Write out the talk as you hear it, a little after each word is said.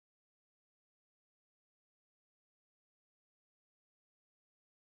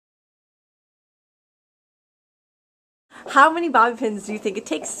How many bobby pins do you think it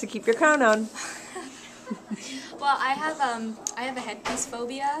takes to keep your crown on? Well, I have a headpiece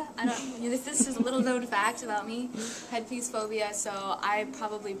phobia. This is a little known fact about me. Headpiece phobia, so I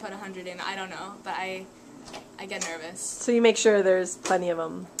probably put 100 in. I don't know, but I get nervous. So you make sure there's plenty of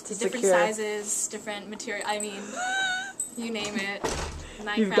them to different secure. sizes, different material. I mean, you name it.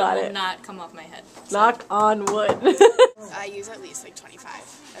 My You've crown got will it. not come off my head. So. Knock on wood. I use at least like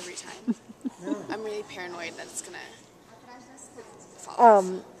 25 every time. I'm really paranoid that it's gonna fall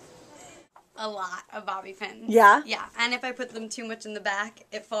off. A lot of bobby pins. Yeah? Yeah, and if I put them too much in the back,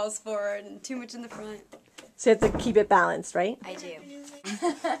 it falls forward, and too much in the front. So you have to keep it balanced, right? I do.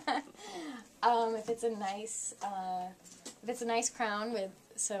 If it's a nice crown with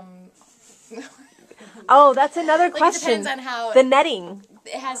some. Oh, that's another Like, question. it depends on how the netting.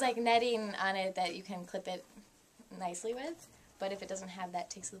 it has like netting on it that you can clip it nicely with. But if it doesn't have that, it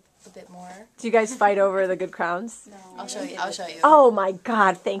takes a bit more. Do you guys fight over the good crowns? No. I'll show you. I'll show you. Oh my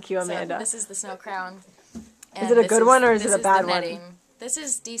God! Thank you, So Amanda. this is the snow crown. Is it a good one or is it a bad one? netting. This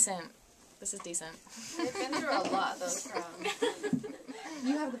is decent. This is decent. They've been through a lot, those crowns.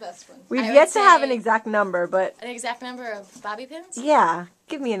 You have the best one. We've I yet would to have say- an exact number, but An exact number of bobby pins? yeah,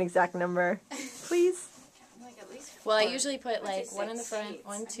 give me an exact number, please. Like at least Well, I usually put like one in the front,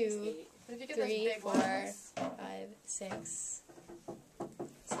 1, 2, 3, 4, 5, 6.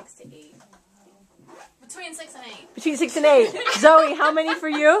 6 to 8. Between 6 and 8. Between 6 and 8. Zoe, how many for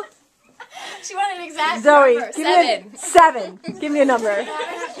you? She wanted an exact Zoe, number. give me a 7. Give me a number.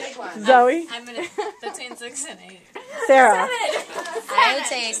 Zoe, I'm between 6 and 8. Sarah, I would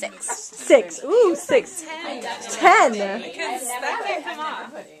say 6. 6. Ooh, 6. 10.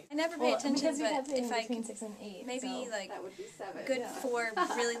 I never pay attention, but if I between could 6 and 8. maybe so. like That would be 7. good 4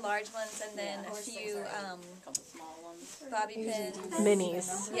 really large ones and then a few couple small ones. bobby pins.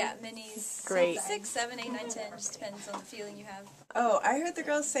 Minis. Yeah, minis. Great. 6, 7, 8, 9, 10. Just depends on the feeling you have. Oh, I heard the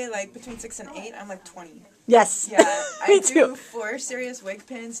girls say like between 6 and 8. I'm like 20. Yes. Yeah, Me I too. do 4 serious wig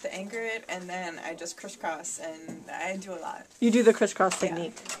pins to anchor it, and then I just crisscross, and I do a lot. You do the crisscross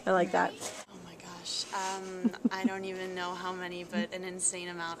technique. I like that. Oh my gosh. I don't even know how many, but an insane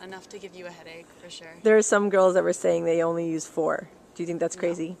amount. Enough to give you a headache, for sure. There are some girls that were saying they only use 4. Do you think that's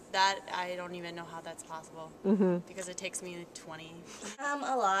crazy? That, I don't even know how that's possible. Because it takes me 20.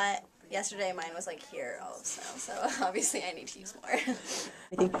 A lot. Yesterday mine was like here all of snow, so obviously I need to use more.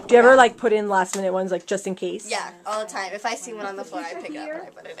 Do you ever like put in last minute ones like just in case? Yeah, all the time. If I see one on the floor, I pick it up and I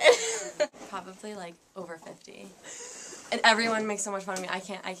put it in. Probably like over 50. And everyone makes so much fun of me. I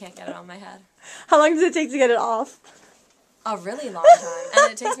can't get it on my head. How long does it take to get it off? A really long time.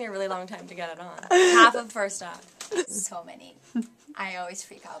 And it takes me a really long time to get it on. Half of first step. So many. I always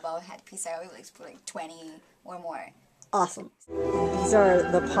freak out about headpiece. I always put like 20 or more. Awesome. These are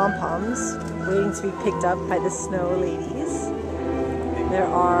the pom-poms waiting to be picked up by the snow ladies. There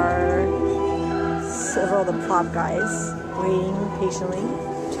are several of the prop guys waiting patiently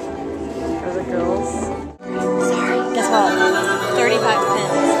for the girls. Sorry. Guess what? 35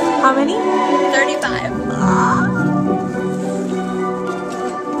 pins. How many? 35.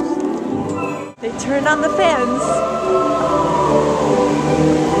 They turned on the fans.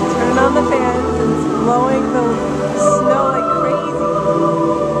 Turned on the fans and it's blowing the snow like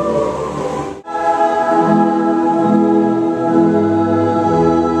crazy.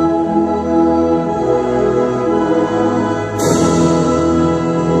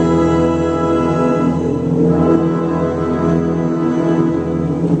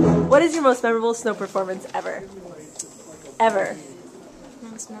 What is your most memorable snow performance ever? Ever?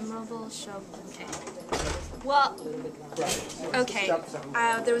 Most memorable show. Okay. Well, okay.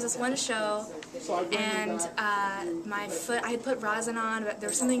 There was this one show, and my foot. I had put rosin on, but there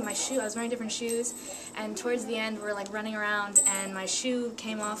was something in my shoe. I was wearing different shoes, and towards the end, we're like running around, and my shoe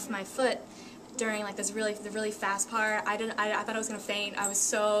came off my foot during like the really fast part. I thought I was gonna faint. I was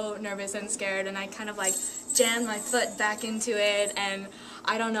so nervous and scared, and I kind of like jammed my foot back into it, and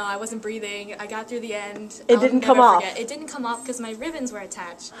I don't know, I wasn't breathing. I got through the end. It didn't come off. It didn't come off because my ribbons were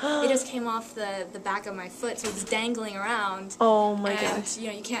attached. It just came off the back of my foot, so it's dangling around. Oh my and, gosh. you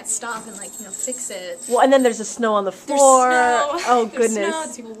know, you can't stop and like, you know, fix it. Well, and then there's the snow on the There's floor. snow. Oh There's goodness. snow.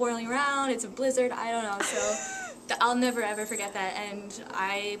 There's people whirling around. It's a blizzard. I don't know. So I'll never ever forget that. And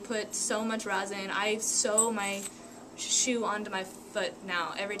I put so much rosin. I sew my shoe onto my foot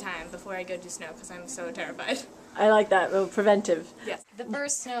now every time before I go do snow because I'm so terrified. I like that. Oh, preventive. Yes. The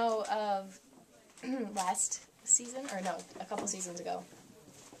first snow of last season, or no, a couple seasons ago,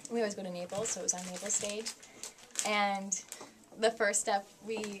 we always go to Naples, so it was on Naples stage. And the first step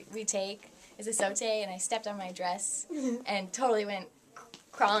we take is a saute, and I stepped on my dress and totally went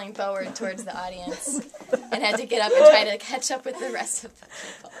crawling forward towards the audience and had to get up and try to catch up with the rest of the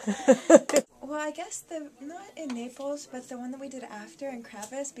people. Well, I guess not in Naples, but the one that we did after in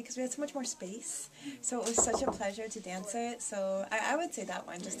Kravis, because we had so much more space. So it was such a pleasure to dance it. So I would say that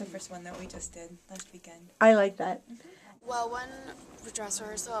one, just the first one that we just did last weekend. I like that. Well, one dress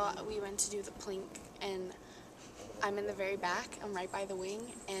rehearsal, we went to do the plink, and I'm in the very back. I'm right by the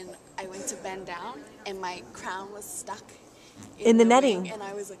wing, and I went to bend down, and my crown was stuck in the netting. Wing, and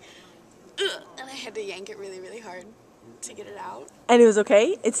I was like, ugh, and I had to yank it really, really hard to get it out. And it was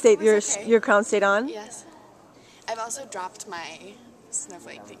okay? It stayed. It was okay. Your crown stayed on? Yes. I've also dropped my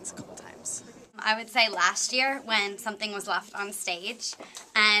snowflake things a couple times. I would say last year when something was left on stage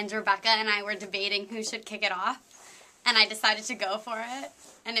and Rebecca and I were debating who should kick it off, and I decided to go for it,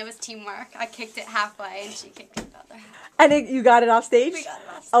 and it was teamwork. I kicked it halfway and she kicked it the other half. And you got it off stage? We got it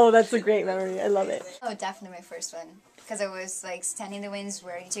off stage. Oh, that's a great memory. I love it. Oh, definitely my first one. Because I was like standing in the wings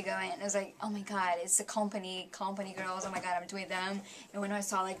ready to go in. I was like, oh my god, it's the company girls. Oh my god, I'm doing them. And when I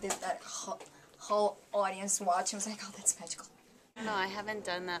saw like that whole audience watch, I was like, oh, that's magical. No, I haven't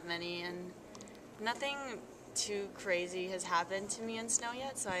done that many, and nothing too crazy has happened to me in snow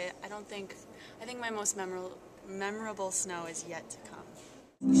yet. So I think my most memorable snow is yet to come.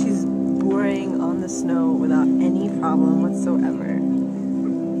 She's boring on the snow without any problem whatsoever.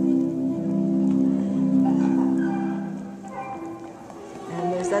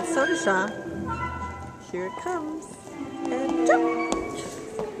 And there's that soda shop. Here it comes. And jump!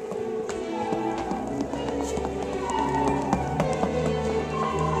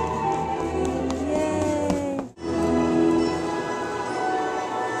 Yay!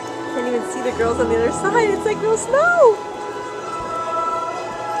 Can't even see the girls on the other side. It's like no snow!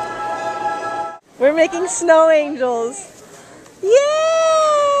 We're making snow angels. Yay!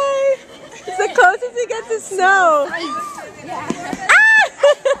 It's the closest we get to snow.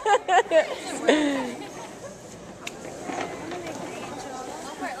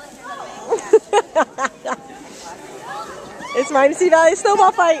 It's Minus Valley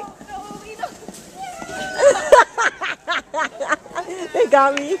snowball fight. They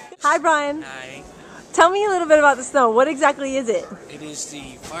got me. Hi, Brian. Hi. Tell me a little bit about the snow. What exactly is it? It is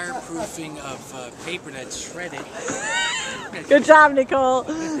the fireproofing of paper that's shredded. Good job, Nicole.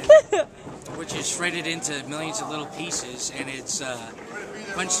 Which is shredded into millions of little pieces, and it's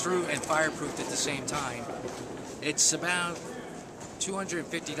punched through and fireproofed at the same time. It's about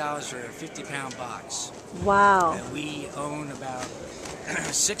 $250 for a 50-pound box. Wow. And we own about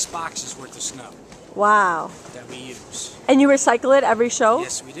 6 boxes worth of snow. Wow. That we use. And you recycle it every show?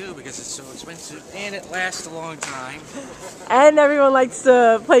 Yes, we do, because it's so expensive and it lasts a long time. And everyone likes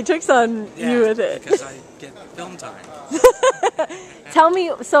to play tricks on you with it. Because I get film time. Tell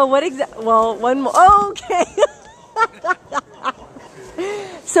me, so what well, one more. Oh, okay.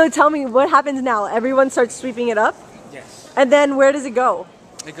 So tell me, what happens now? Everyone starts sweeping it up? Yes. And then where does it go?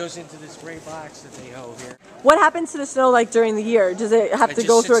 It goes into this gray box that they hold here. What happens to the snow like during the year? Does it have to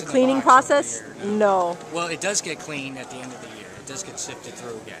go through a cleaning process? No. Well, it does get cleaned at the end of the year. It does get sifted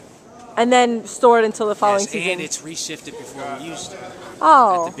through again. And then stored until the following season? And it's resifted before we used it.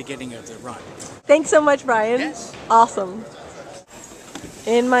 Oh. At the beginning of the run. Thanks so much, Brian. Yes. Awesome.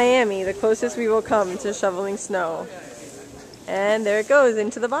 In Miami, the closest we will come to shoveling snow. And there it goes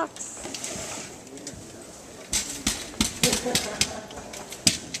into the box.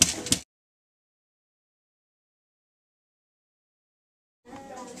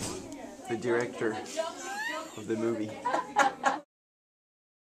 The director of the movie.